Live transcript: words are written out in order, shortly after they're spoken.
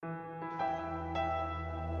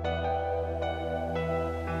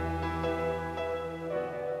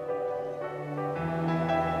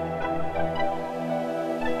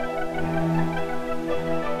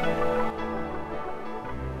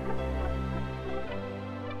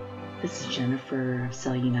This is Jennifer of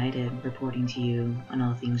Cell United reporting to you on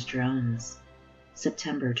all things drones.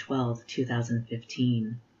 September 12,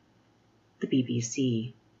 2015. The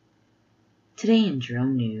BBC. Today in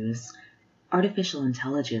drone news, artificial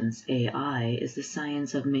intelligence, AI, is the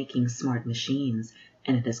science of making smart machines,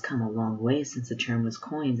 and it has come a long way since the term was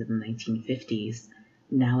coined in the 1950s.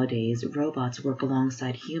 Nowadays, robots work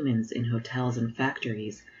alongside humans in hotels and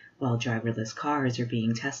factories, while driverless cars are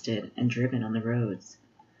being tested and driven on the roads.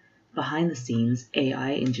 Behind the scenes,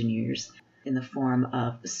 AI engineers, in the form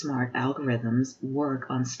of smart algorithms, work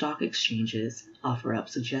on stock exchanges, offer up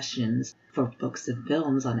suggestions for books and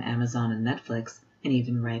films on Amazon and Netflix, and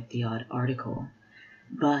even write the odd article.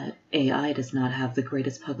 But AI does not have the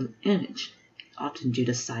greatest public image, often due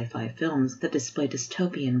to sci-fi films that display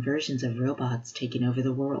dystopian versions of robots taking over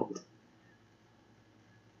the world.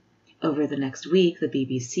 Over the next week, the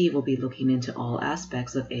BBC will be looking into all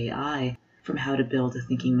aspects of AI, from how to build a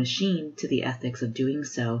thinking machine to the ethics of doing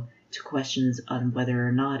so, to questions on whether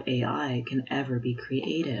or not AI can ever be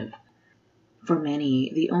creative. For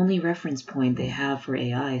many, the only reference point they have for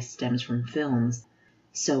AI stems from films.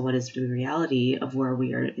 So what is the reality of where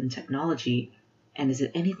we are in technology, and is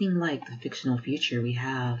it anything like the fictional future we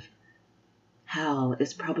have? HAL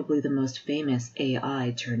is probably the most famous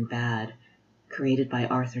AI turned bad. Created by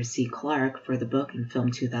Arthur C. Clarke for the book and film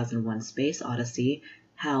 2001: Space Odyssey,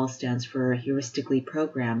 HAL stands for Heuristically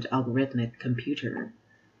Programmed Algorithmic Computer.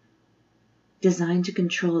 Designed to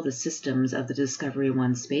control the systems of the Discovery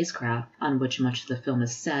 1 spacecraft, on which much of the film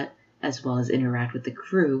is set, as well as interact with the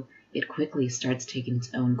crew, it quickly starts taking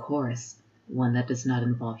its own course, one that does not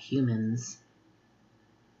involve humans.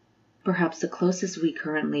 Perhaps the closest we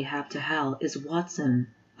currently have to HAL is Watson,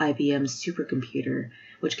 IBM's supercomputer,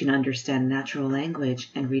 which can understand natural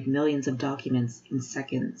language and read millions of documents in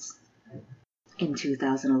seconds. In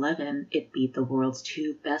 2011, it beat the world's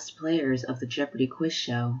two best players of the Jeopardy quiz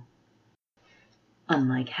show.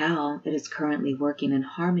 Unlike HAL, it is currently working in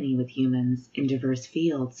harmony with humans in diverse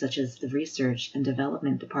fields such as the research and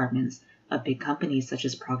development departments of big companies such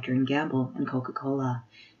as Procter & Gamble and Coca-Cola,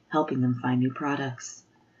 helping them find new products.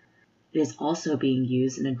 It is also being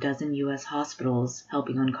used in a dozen U.S. hospitals,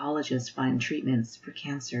 helping oncologists find treatments for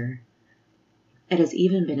cancer. It has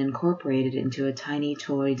even been incorporated into a tiny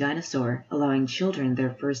toy dinosaur, allowing children their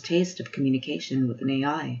first taste of communication with an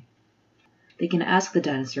AI. They can ask the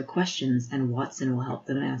dinosaur questions, and Watson will help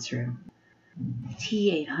them answer.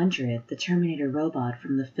 T-800, the Terminator robot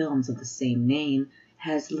from the films of the same name,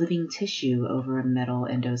 has living tissue over a metal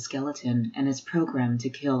endoskeleton and is programmed to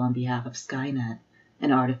kill on behalf of Skynet,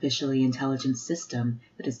 an artificially intelligent system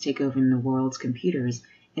that has taken over the world's computers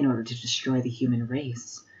in order to destroy the human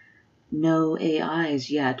race. No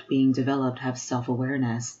AIs yet being developed have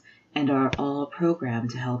self-awareness and are all programmed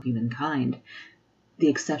to help humankind. The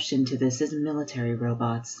exception to this is military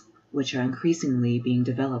robots, which are increasingly being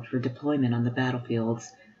developed for deployment on the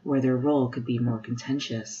battlefields, where their role could be more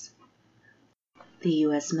contentious. The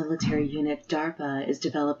U.S. military unit DARPA is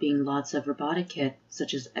developing lots of robotic kit,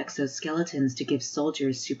 such as exoskeletons to give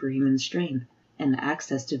soldiers superhuman strength and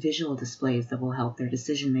access to visual displays that will help their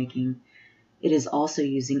decision-making. It is also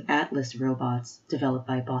using Atlas robots, developed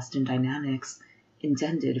by Boston Dynamics,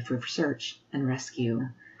 intended for search and rescue.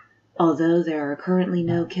 Although there are currently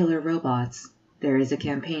no killer robots, there is a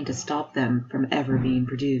campaign to stop them from ever being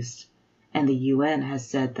produced, and the UN has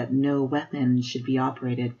said that no weapon should be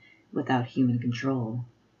operated without human control.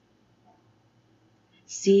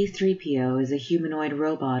 C-3PO is a humanoid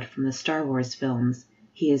robot from the Star Wars films.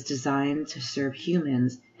 He is designed to serve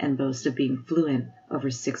humans and boasts of being fluent over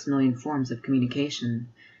 6 million forms of communication.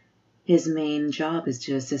 His main job is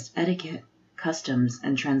to assist etiquette, customs,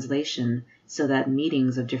 and translation so that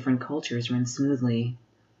meetings of different cultures run smoothly.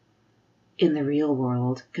 In the real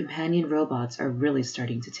world, companion robots are really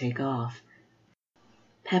starting to take off.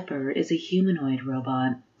 Pepper is a humanoid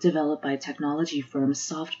robot developed by technology firm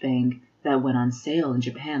SoftBank that went on sale in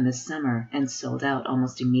Japan this summer and sold out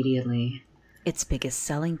almost immediately. Its biggest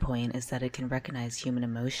selling point is that it can recognize human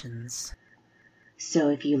emotions. So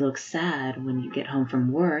if you look sad when you get home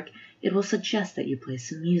from work, it will suggest that you play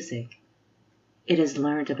some music. It has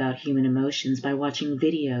learned about human emotions by watching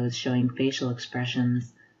videos showing facial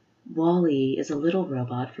expressions. WALL-E is a little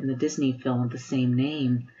robot from the Disney film of the same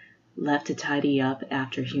name, left to tidy up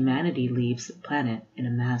after humanity leaves the planet in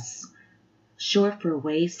a mess. Short for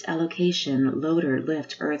Waste Allocation Loader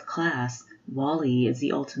Lift Earth Class, WALL-E is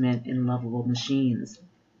the ultimate in lovable machines.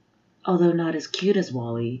 Although not as cute as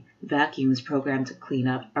WALL-E, vacuums programmed to clean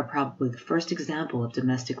up are probably the first example of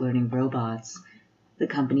domestic learning robots. The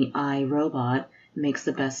company iRobot makes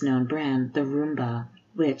the best-known brand, the Roomba,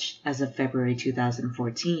 which, as of February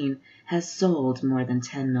 2014, has sold more than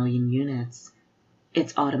 10 million units.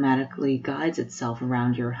 It automatically guides itself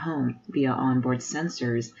around your home via onboard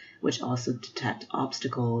sensors, which also detect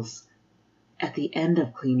obstacles. At the end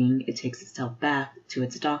of cleaning, it takes itself back to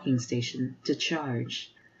its docking station to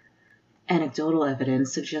charge. Anecdotal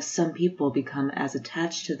evidence suggests some people become as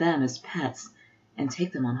attached to them as pets and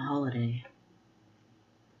take them on holiday.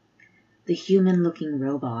 The human-looking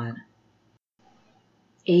robot.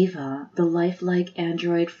 Ava, the lifelike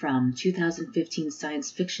android from 2015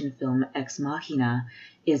 science fiction film Ex Machina,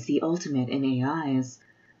 is the ultimate in AIs.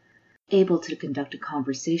 Able to conduct a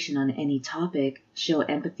conversation on any topic, show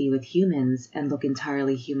empathy with humans, and look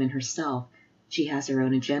entirely human herself, she has her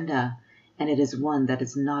own agenda, and it is one that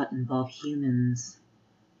does not involve humans.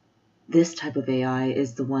 This type of AI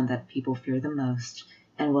is the one that people fear the most,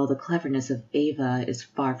 and while the cleverness of Ava is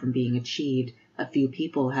far from being achieved, a few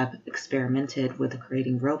people have experimented with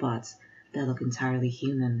creating robots that look entirely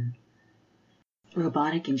human.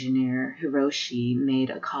 Robotic engineer Hiroshi made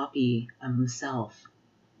a copy of himself,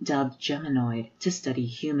 dubbed Geminoid, to study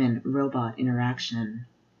human-robot interaction.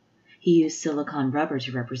 He used silicone rubber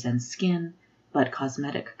to represent skin, but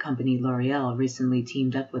cosmetic company L'Oreal recently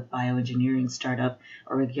teamed up with bioengineering startup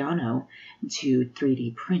Oregano to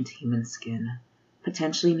 3D print human skin,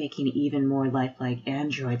 potentially making even more lifelike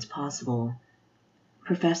androids possible.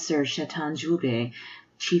 Professor Chetan Dubey,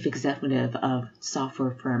 chief executive of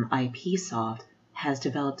software firm IPsoft, has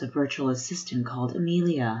developed a virtual assistant called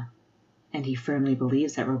Amelia, and he firmly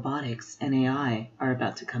believes that robotics and AI are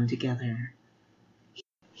about to come together.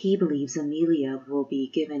 He believes Amelia will be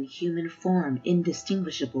given human form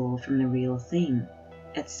indistinguishable from the real thing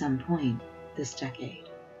at some point this decade.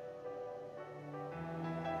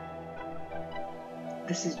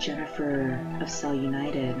 This is Jennifer of Cell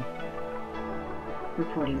United,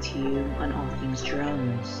 reporting to you on all things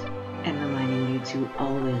drones, and reminding you to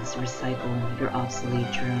always recycle your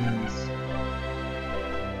obsolete drones.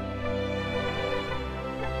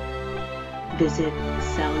 Visit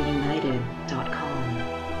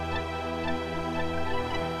cellunited.com.